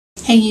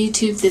Hey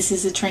YouTube, this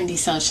is a trendy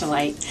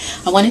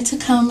socialite. I wanted to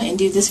come and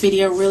do this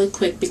video really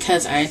quick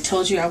because I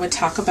told you I would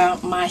talk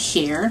about my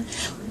hair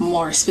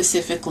more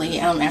specifically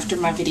after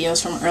my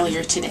videos from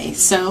earlier today.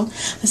 So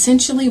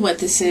essentially what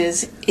this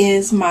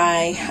is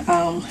my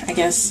I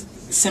guess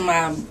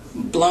semi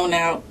blown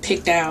out,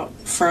 picked out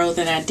fro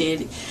that I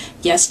did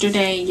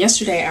yesterday.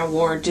 Yesterday I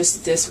wore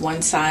just this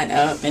one side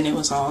up and it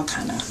was all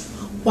kind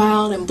of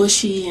wild and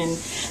bushy and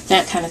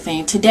that kind of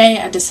thing. Today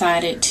I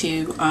decided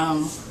to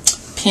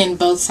pin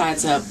both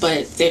sides up,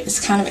 but it's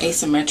kind of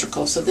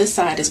asymmetrical, so this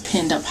side is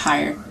pinned up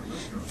higher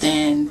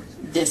than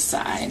this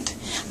side.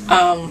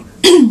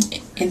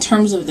 In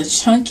terms of the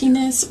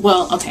chunkiness,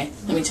 well, okay,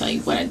 let me tell you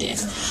what I did.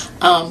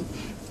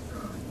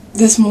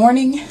 This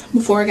morning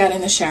before I got in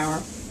the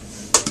shower,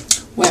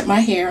 wet my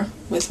hair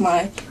with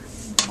my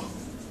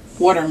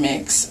water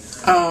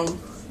mix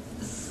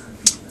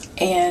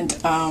and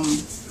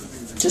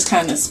just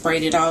kind of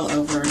sprayed it all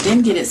over.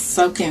 Didn't get it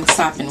soaking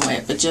sopping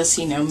wet, but just,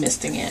 you know,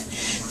 misting it.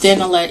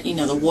 Then I let, you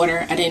know, the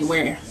water, I didn't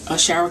wear a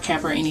shower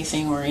cap or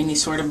anything or any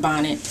sort of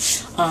bonnet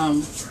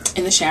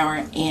in the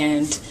shower,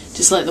 and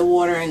just let the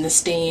water and the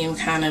steam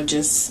kind of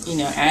just, you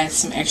know, add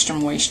some extra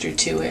moisture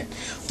to it.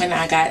 When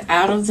I got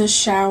out of the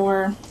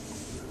shower,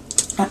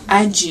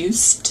 I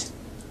juiced,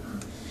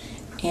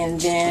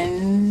 and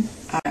then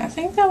I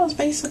think that was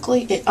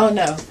basically it. Oh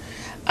no,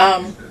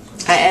 I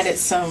added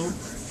some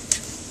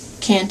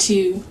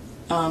Cantu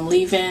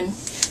leave-in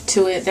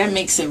to it. That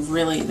makes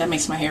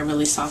my hair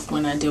really soft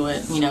when I do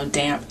it, you know,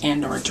 damp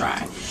and or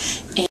dry.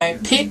 And I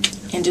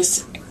picked and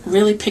just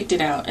really picked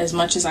it out as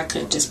much as I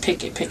could. Just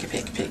pick it.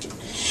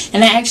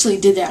 And I actually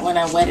did that when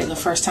I wet it the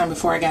first time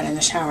before I got in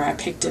the shower. I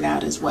picked it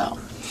out as well.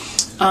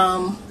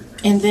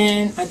 And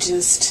then I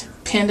just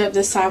pinned up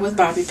this side with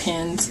bobby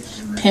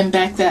pins, pinned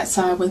back that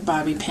side with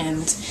bobby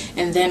pins,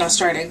 and then I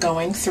started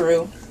going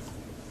through.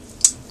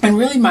 And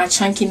really my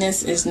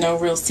chunkiness is no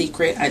real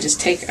secret. I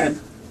just take a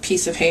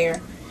piece of hair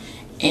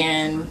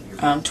and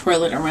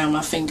twirl it around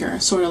my finger,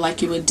 sort of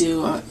like you would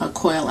do a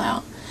coil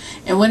out.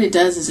 And what it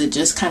does is it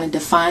just kind of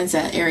defines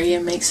that area,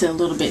 makes it a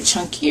little bit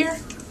chunkier.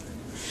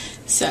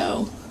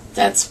 So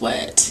that's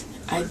what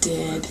I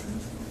did.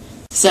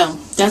 So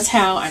that's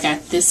how I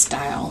got this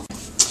style.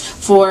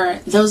 For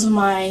those of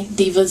my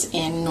divas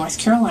in North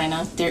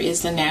Carolina, there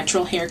is the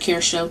Natural Hair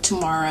Care Show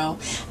tomorrow.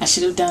 I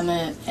should have done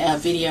a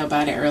video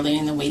about it earlier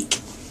in the week.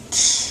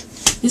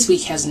 This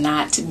week has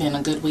not been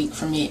a good week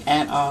for me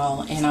at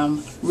all, and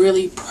I'm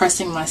really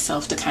pressing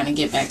myself to kind of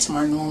get back to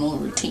my normal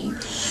routine.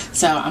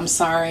 So I'm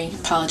sorry,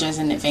 apologize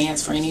in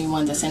advance for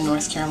anyone that's in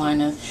North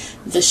Carolina.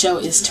 The show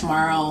is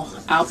tomorrow.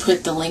 I'll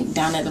put the link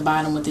down at the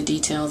bottom with the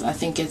details. I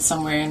think it's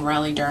somewhere in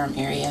Raleigh-Durham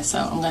area, so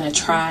I'm going to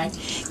try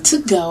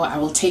to go. I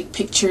will take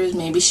pictures,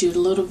 maybe shoot a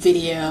little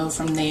video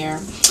from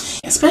there,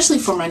 especially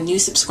for my new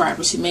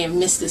subscribers who may have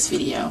missed this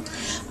video.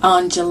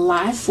 On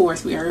July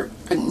 4th, we are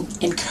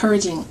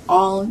encouraging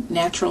all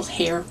natural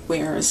hair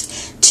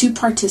wearers to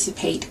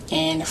participate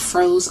in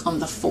Froze on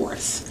the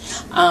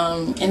 4th.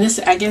 And this,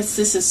 I guess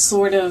this is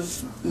sort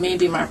of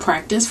maybe my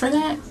practice for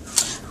that.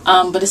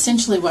 But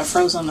essentially what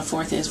Froze on the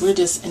 4th is, we're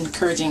just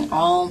encouraging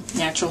all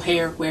natural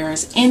hair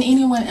wearers and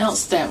anyone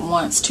else that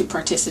wants to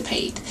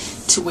participate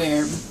to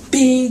wear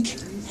big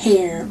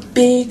hair,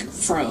 big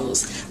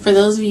froze. For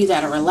those of you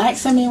that are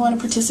relaxed that may want to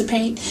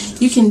participate,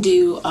 you can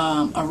do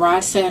a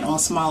rod set on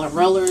smaller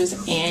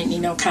rollers and, you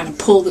know, kind of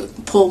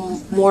pull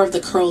more of the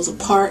curls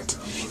apart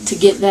to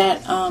get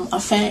that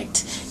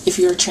effect. If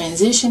you're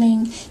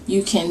transitioning,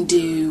 you can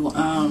do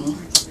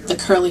the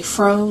curly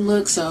fro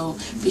look, so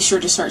be sure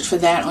to search for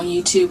that on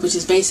YouTube, which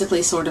is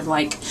basically sort of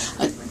like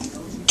a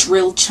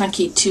real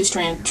chunky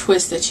 2-strand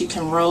twist that you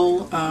can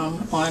roll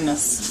on a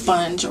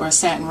sponge or a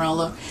satin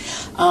roller.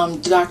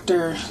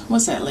 Dr.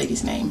 what's that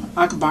lady's name?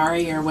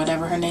 Akbari or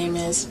whatever her name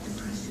is.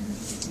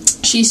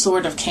 She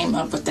sort of came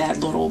up with that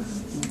little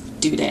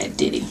doodad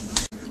ditty.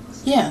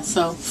 Yeah,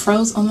 so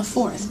Froze on the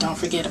 4th. Don't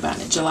forget about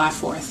it, July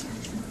 4th.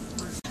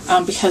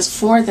 Because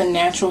for the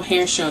natural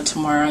hair show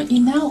tomorrow,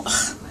 you know,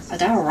 I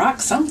gotta rock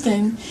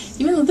something,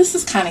 even though this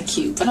is kind of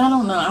cute, but I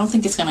don't know, I don't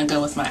think it's gonna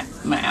go with my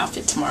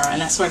outfit tomorrow.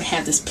 And I sort of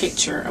had this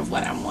picture of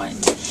what I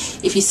want.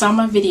 If you saw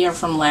my video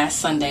from last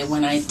Sunday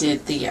when I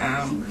did the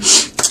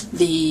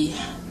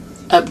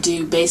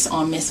updo based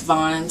on Miss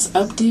Vaughn's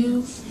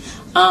updo,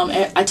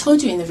 I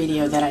told you in the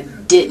video that I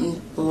didn't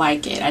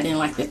like it. I didn't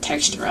like the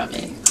texture of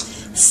it.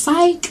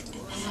 Psych!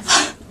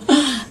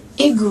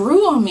 It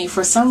grew on me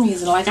for some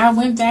reason. Like, I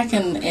went back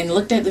and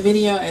looked at the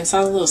video and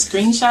saw the little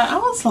screenshot. I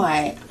was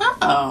like,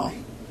 oh,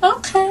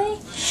 okay.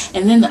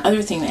 And then the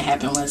other thing that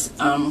happened was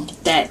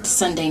that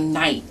Sunday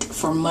night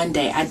for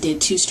Monday, I did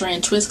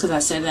 2-strand twists because I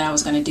said that I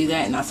was going to do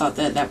that, and I thought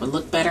that that would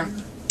look better.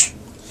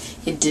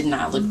 It did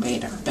not look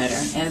better.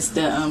 As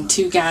the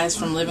two guys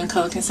from Living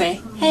Color can say,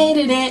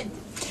 hated it.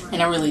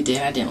 And I really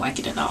did. I didn't like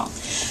it at all.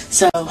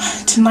 So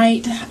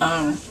tonight,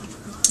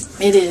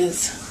 it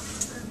is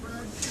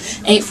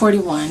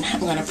 8:41. I'm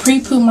going to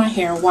pre-poo my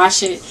hair,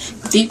 wash it,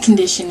 deep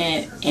condition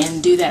it,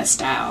 and do that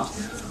style.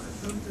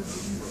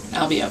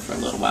 I'll be up for a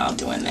little while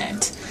doing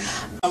that.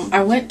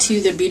 I went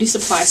to the beauty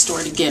supply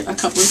store to get a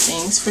couple of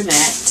things for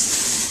that.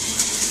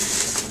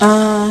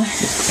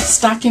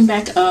 Stocking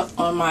back up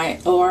on my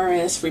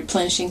ORS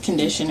replenishing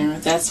conditioner.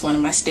 That's one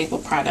of my staple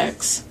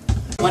products.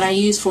 What I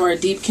use for a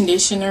deep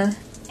conditioner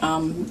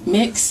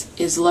mix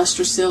is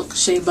Luster Silk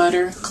Shea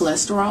Butter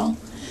Cholesterol.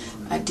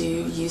 I do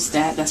use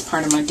that. That's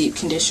part of my deep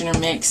conditioner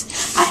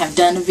mix. I have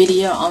done a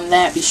video on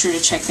that. Be sure to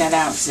check that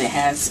out because it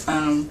has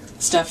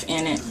stuff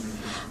in it.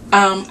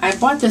 I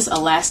bought this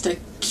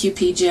Elastic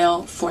QP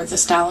gel for the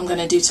style I'm going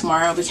to do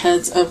tomorrow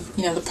because of,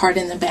 you know, the part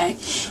in the back.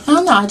 I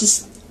don't know, I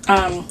just,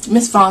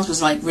 Miss Vaughn's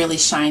was like really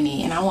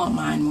shiny and I want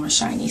mine more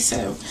shiny,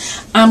 so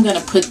I'm going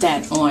to put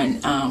that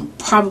on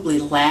probably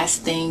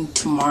last thing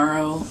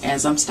tomorrow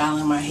as I'm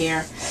styling my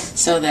hair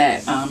so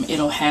that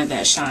it'll have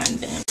that shine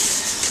then. Let's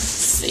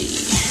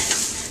see.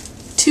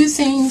 2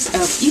 things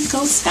of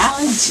Eco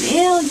Styler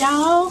gel,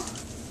 y'all.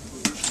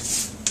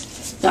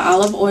 The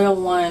olive oil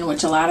one,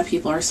 which a lot of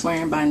people are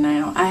swearing by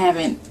now. I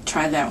haven't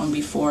tried that one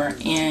before,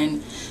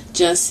 and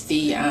just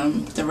the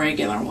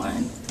regular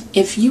one.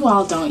 If you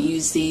all don't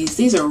use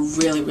these are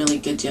really, really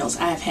good gels.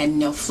 I have had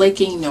no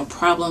flaking, no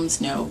problems,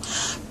 no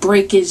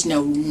breakage,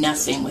 no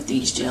nothing with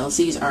these gels.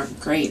 These are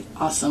great,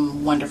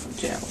 awesome, wonderful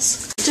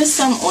gels. Just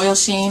some oil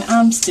sheen.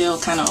 I'm still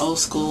kind of old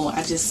school.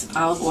 I just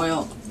olive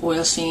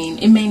oil sheen.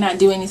 It may not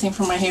do anything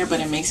for my hair, but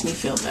it makes me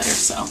feel better,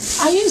 so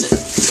I use it.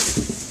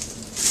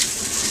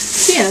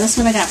 So yeah, that's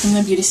what I got from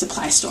the beauty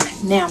supply store.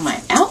 Now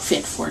my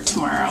outfit for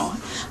tomorrow.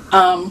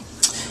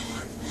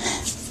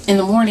 In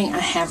the morning I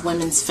have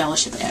women's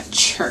fellowship at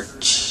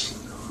church.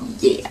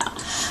 Yeah.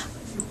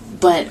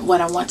 But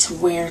what I want to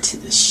wear to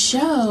the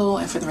show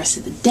and for the rest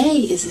of the day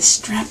is this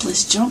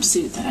strapless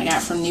jumpsuit that I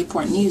got from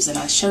Newport News, and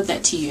I showed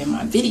that to you in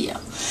my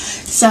video.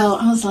 So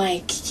I was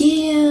like,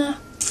 yeah,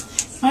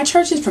 my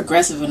church is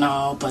progressive and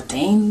all, but they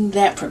ain't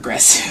that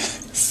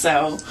progressive.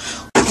 So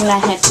what I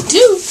had to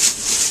do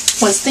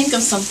was think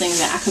of something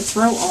that I could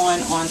throw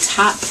on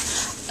top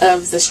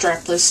of the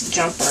strapless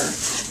jumper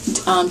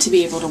to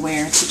be able to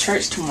wear to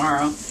church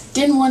tomorrow.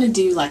 Didn't want to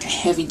do like a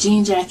heavy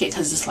jean jacket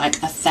because it's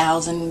like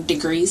 1,000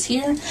 degrees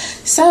here.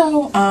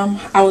 So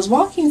I was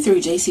walking through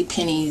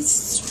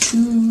JCPenney's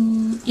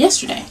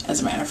yesterday,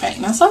 as a matter of fact,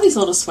 and I saw these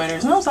little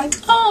sweaters and I was like,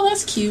 oh,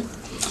 that's cute.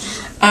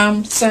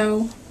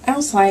 So I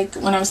was like,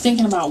 when I was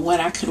thinking about what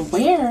I could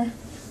wear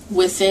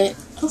with it,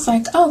 I was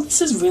like, oh,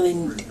 this is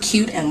really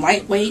cute and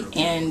lightweight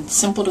and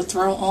simple to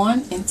throw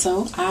on, and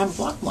so I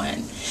bought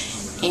one.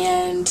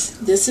 And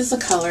this is the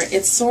color.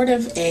 It's sort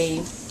of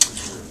a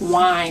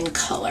wine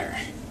color,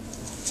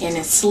 and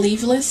it's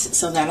sleeveless,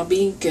 so that'll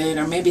be good,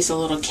 or maybe it's a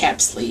little cap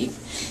sleeve,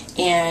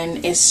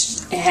 and it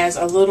has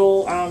a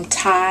little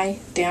tie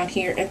down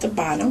here at the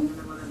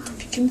bottom,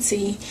 if you can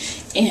see,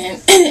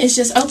 and it's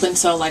just open,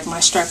 so like my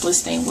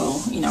strapless thing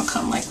will, you know,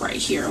 come like right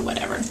here or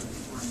whatever.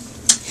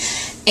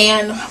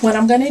 And what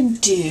I'm gonna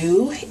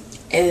do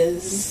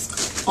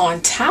is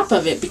on top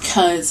of it,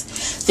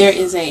 because there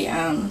is a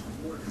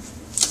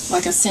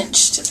like a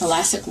cinched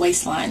elastic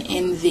waistline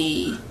in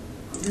the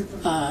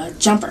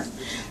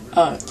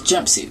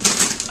jumpsuit,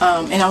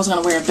 and I was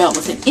going to wear a belt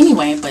with it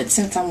anyway, but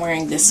since I'm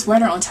wearing this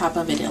sweater on top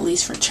of it, at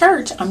least for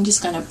church, I'm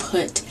just going to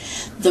put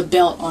the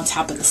belt on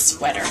top of the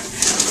sweater.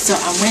 So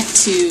I went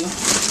to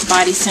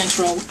Body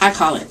Central. I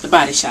call it the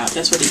Body Shop,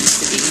 that's what it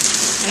used to be,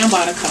 and I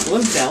bought a couple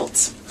of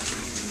belts,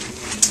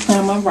 and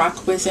I'm going to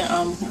rock with it.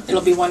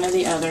 It'll be one or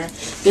the other.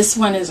 This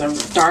one is a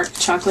dark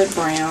chocolate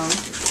brown.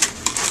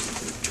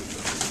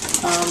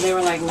 They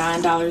were like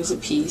 $9 a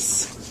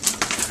piece.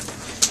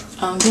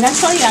 Did I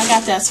tell you I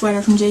got that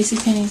sweater from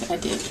JCPenney's? I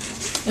did.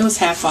 It was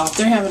half off.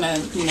 They're having a,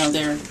 you know,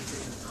 their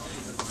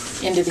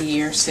end of the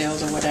year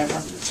sales or whatever.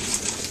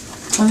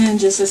 And then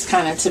just this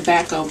kind of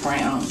tobacco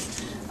brown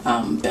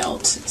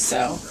belt.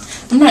 So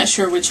I'm not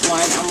sure which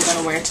one I'm going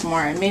to wear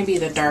tomorrow. It may be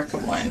the darker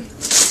one.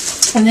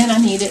 And then I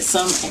needed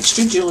some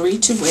extra jewelry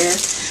to wear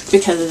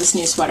because of this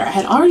new sweater. I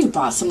had already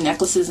bought some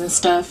necklaces and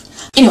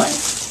stuff. Anyway,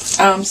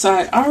 so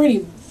I had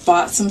already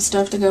bought some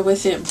stuff to go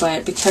with it,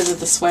 but because of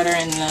the sweater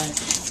and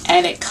the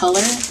added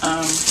color,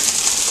 I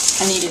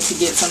needed to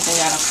get something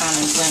that'll kind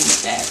of blend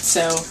with that.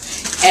 So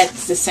at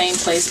the same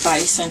place,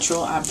 Body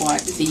Central, I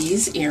bought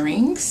these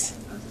earrings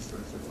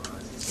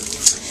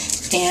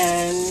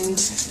and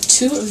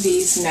 2 of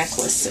these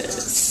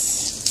necklaces.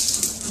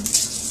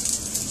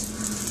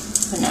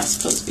 They're not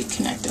supposed to be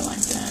connected like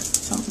that.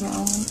 Something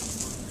wrong.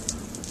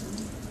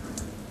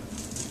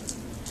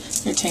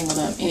 They're tangled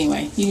up.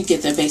 Anyway, you can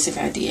get the basic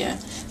idea.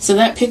 So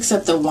that picks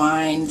up the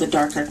wine, the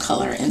darker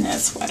color in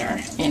that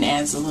sweater, and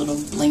adds a little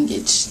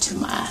blingage to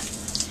my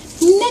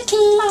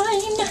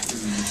neckline.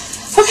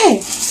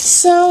 Okay,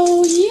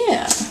 so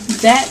yeah,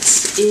 that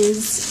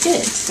is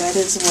it. That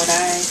is what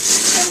I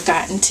have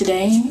gotten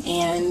today,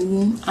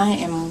 and I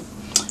am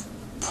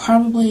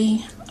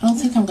probably, I don't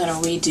think I'm going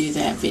to redo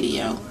that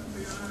video.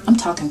 I'm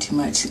talking too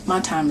much.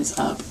 My time is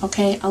up.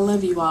 Okay, I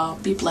love you all.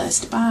 Be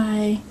blessed.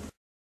 Bye.